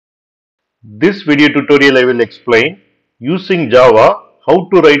This video tutorial I will explain using Java how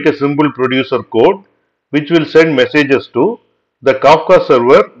to write a simple producer code which will send messages to the Kafka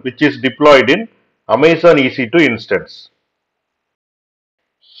server which is deployed in Amazon EC2 instance.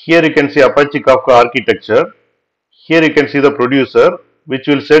 Here you can see Apache Kafka architecture. Here you can see the producer which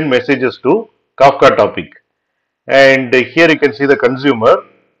will send messages to Kafka topic, and here you can see the consumer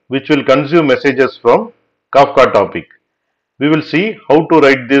which will consume messages from Kafka topic. We will see how to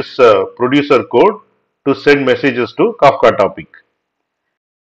write this producer code to send messages to Kafka topic.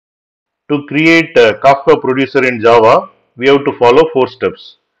 To create a Kafka producer in Java, we have to follow 4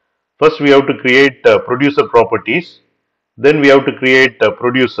 steps. First, we have to create producer properties. Then we have to create a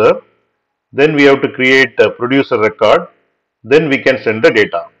producer. Then we have to create a producer record. Then we can send the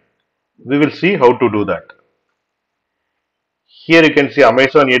data. We will see how to do that. Here you can see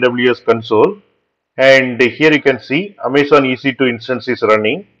Amazon AWS console, and here you can see Amazon EC2 instance is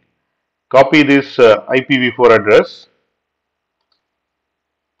running. Copy this IPv4 address,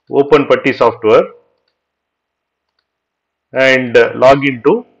 open Putty software, and log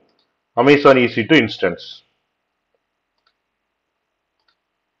into Amazon EC2 instance.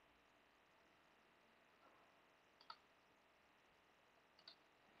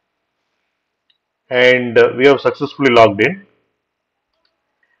 And we have successfully logged in.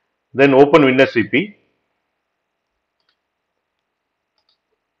 Then open WinSCP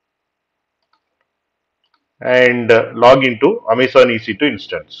and log into Amazon EC2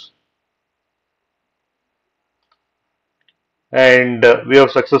 instance. And we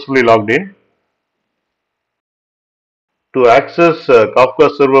have successfully logged in. To access Kafka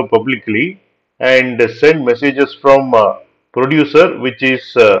server publicly and send messages from producer which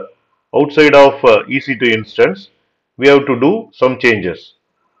is outside of EC2 instance, we have to do some changes.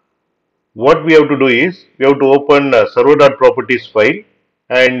 What we have to do is we have to open server.properties file,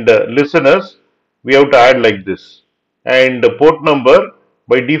 and listeners we have to add like this, and the port number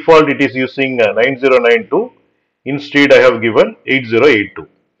by default it is using 9092. Instead I have given 8082,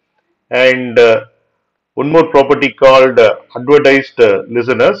 and one more property called advertised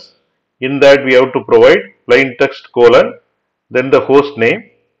listeners. In that we have to provide plain text colon, then the host name,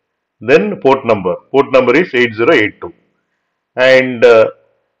 then port number. Port number is 8082, and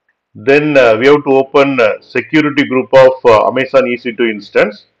then we have to open security group of Amazon EC2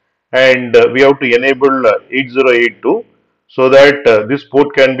 instance, and we have to enable 8082 so that this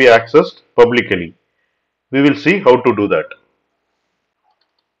port can be accessed publicly. We will see how to do that.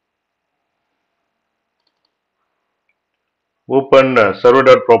 Open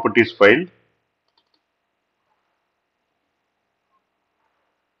server.properties file,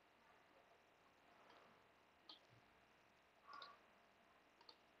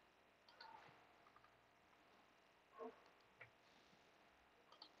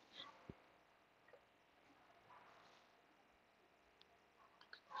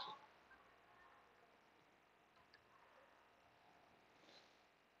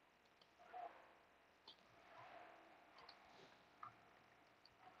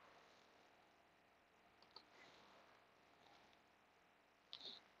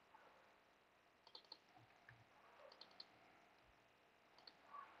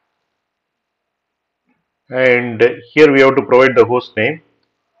 and here we have to provide the host name,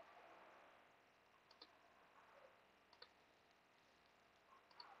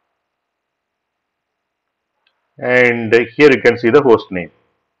 and here you can see the host name.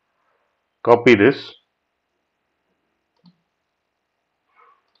 Copy this,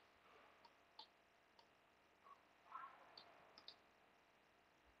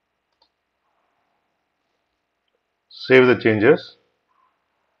 save the changes,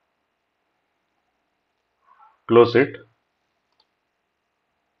 close it.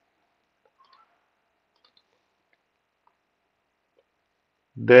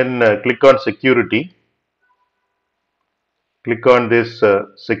 Then click on security, click on this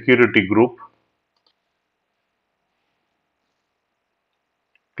security group,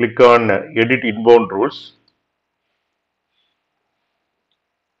 click on edit inbound rules,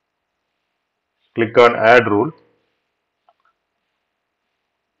 click on add rule, -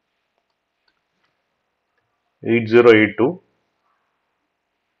 8082,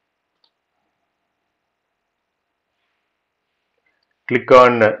 click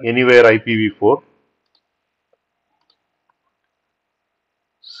on anywhere IPv4,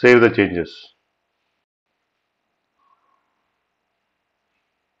 save the changes.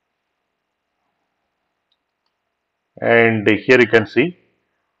 And here you can see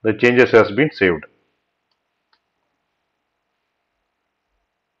the changes has been saved.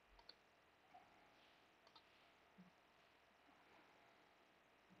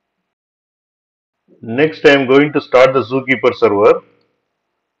 Next, I am going to start the Zookeeper server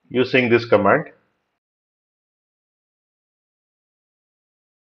using this command.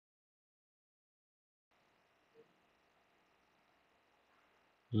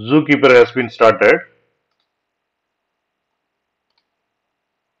 Zookeeper has been started.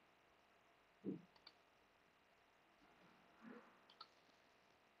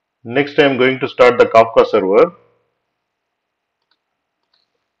 Next, I am going to start the Kafka server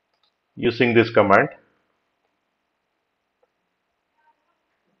using this command.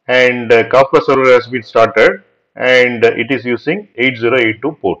 And Kafka server has been started and it is using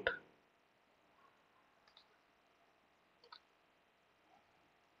 8082 port.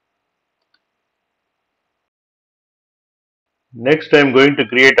 Next, I am going to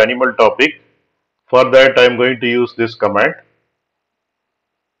create animal topic. For that, I am going to use this command.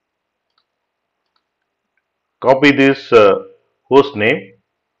 Copy this host name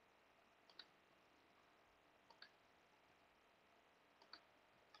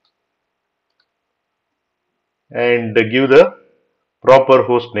and give the proper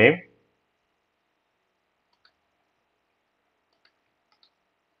host name.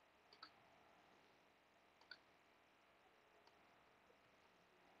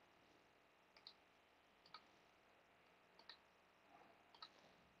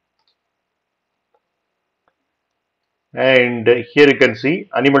 And here you can see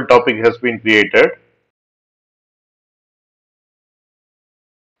animal topic has been created.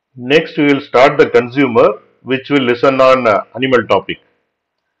 Next, we will start the consumer which will listen on animal topic.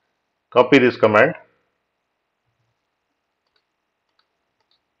 Copy this command.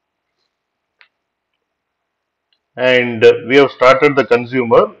 And we have started the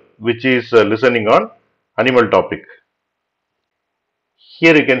consumer which is listening on animal topic.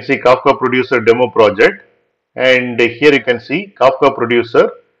 Here you can see Kafka Producer demo project, and here you can see Kafka Producer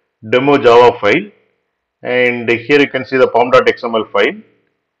demo Java file, and here you can see the pom.xml file,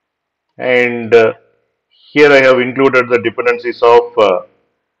 and here I have included the dependencies of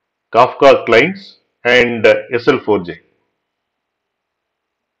Kafka clients and SL4J.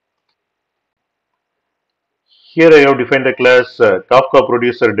 Here I have defined the class Kafka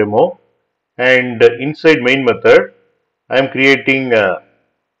Producer demo, and inside main method I am creating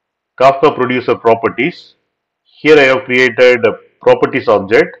Kafka Producer properties. Here I have created a properties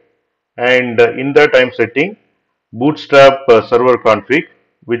object, and in that I am setting bootstrap server config,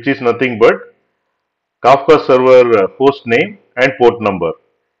 which is nothing but Kafka server host name and port number.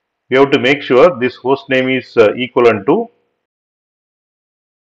 We have to make sure this host name is equivalent to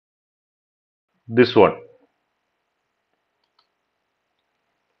this one.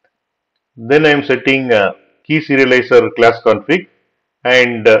 Then I am setting key serializer class config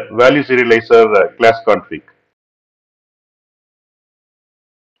and value serializer class config.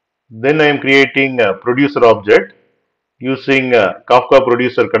 Then I am creating a producer object using Kafka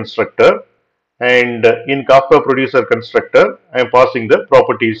producer constructor, and in Kafka producer constructor I am passing the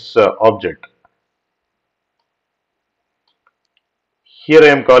properties object. Here I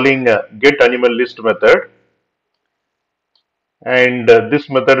am calling get animal list method, and this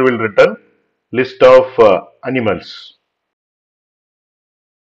method will return list of animals.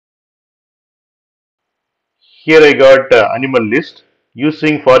 Here I got animal list.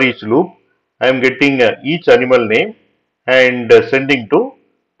 Using for each loop I am getting each animal name and sending to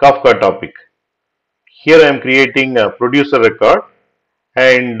Kafka topic. Here I am creating a producer record,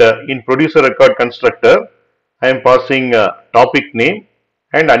 and in producer record constructor I am passing topic name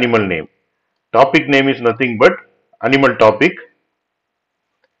and animal name. Topic name is nothing but animal topic,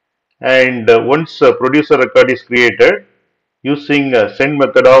 and once producer record is created, using send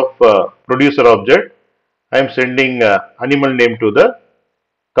method of producer object I am sending animal name to the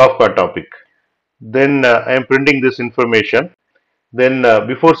Kafka topic. Then I am printing this information. Then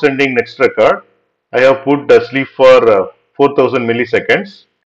before sending next record I have put sleep for 4000 milliseconds,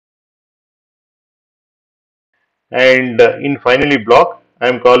 and in finally block I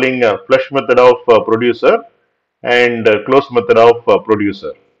am calling flush method of producer and close method of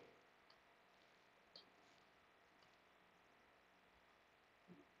producer.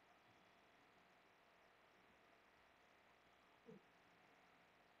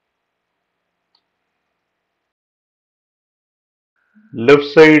 Left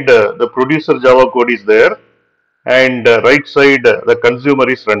side the producer Java code is there, and right side the consumer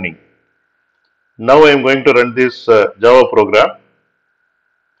is running. Now I am going to run this Java program,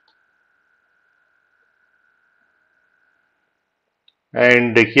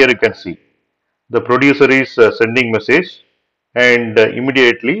 and here you can see the producer is sending message, and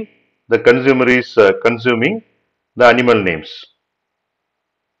immediately the consumer is consuming the animal names.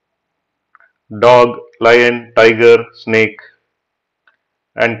 dog, lion, tiger, snake,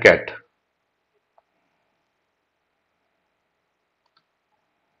 and cat.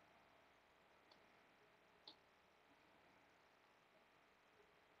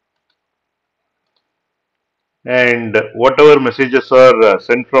 And whatever messages are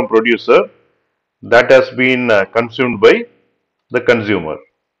sent from producer, that has been consumed by the consumer.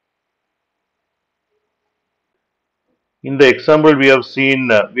 In the example we have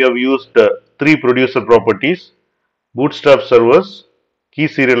seen, we have used three producer properties: bootstrap servers, key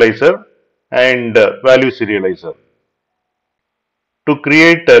serializer, and value serializer. To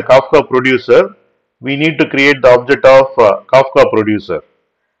create a Kafka producer, we need to create the object of Kafka producer.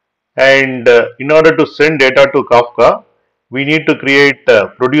 And in order to send data to Kafka, we need to create a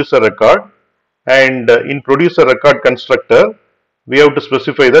producer record. And in producer record constructor, we have to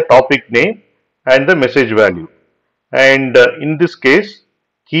specify the topic name and the message value. And in this case,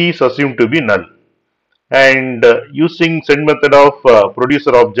 key is assumed to be null. And using send method of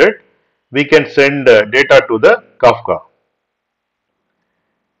producer object, we can send data to the Kafka.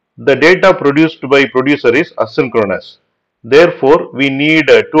 The data produced by producer is asynchronous. Therefore, we need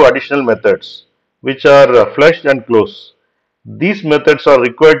two additional methods, which are flush and close. These methods are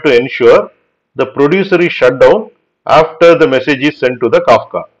required to ensure the producer is shut down after the message is sent to the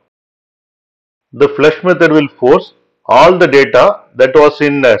Kafka. The flush method will force all the data that was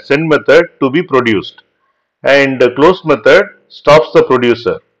in send method to be produced, and the close method stops the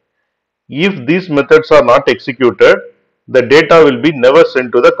producer. If these methods are not executed, the data will be never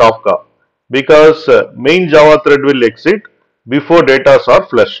sent to the Kafka, because main Java thread will exit before data are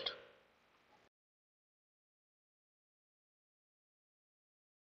flushed.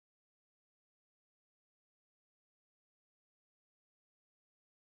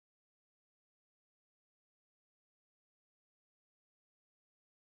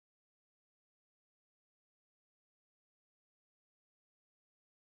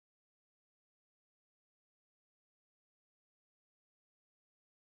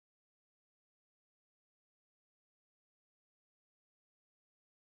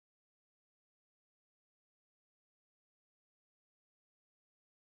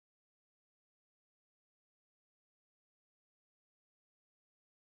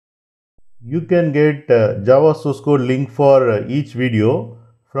 You can get Java source code link for each video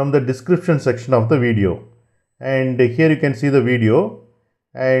from the description section of the video. And here you can see the video,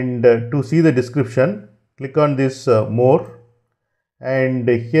 and to see the description, click on this more, and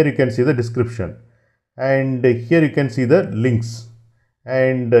here you can see the description, and here you can see the links,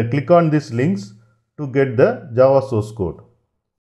 and click on these links to get the Java source code.